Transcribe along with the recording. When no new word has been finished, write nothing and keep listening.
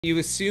You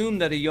assume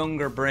that a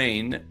younger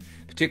brain,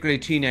 particularly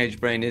teenage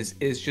brain, is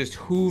just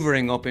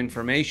hoovering up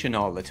information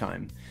all the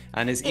time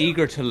and is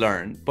eager to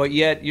learn. But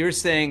yet you're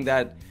saying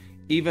that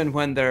even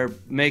when they're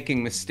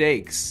making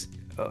mistakes,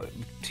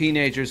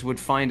 teenagers would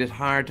find it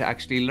hard to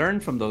actually learn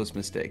from those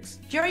mistakes.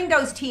 During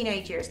those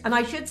teenage years, and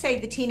I should say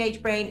the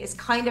teenage brain is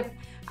kind of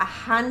a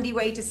handy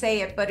way to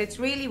say it, but it's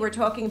really, we're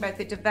talking about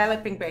the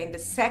developing brain. The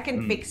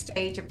second big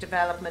stage of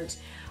development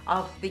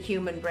of the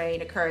human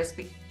brain occurs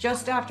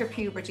just after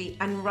puberty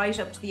and right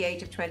up to the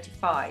age of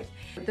 25.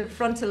 The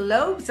frontal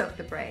lobes of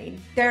the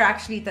brain, they're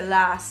actually the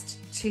last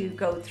to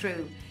go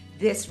through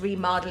this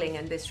remodeling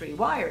and this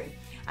rewiring.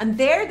 And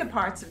they're the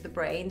parts of the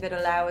brain that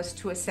allow us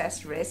to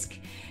assess risk,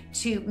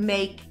 to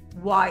make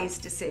wise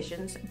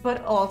decisions,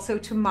 but also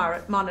to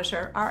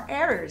monitor our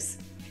errors.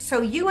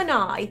 So you and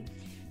I,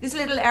 this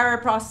little error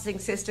processing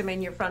system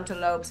in your frontal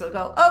lobes will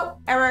go, oh,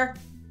 error,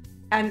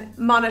 and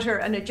monitor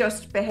and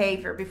adjust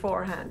behavior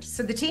beforehand.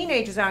 So the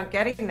teenagers aren't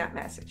getting that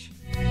message.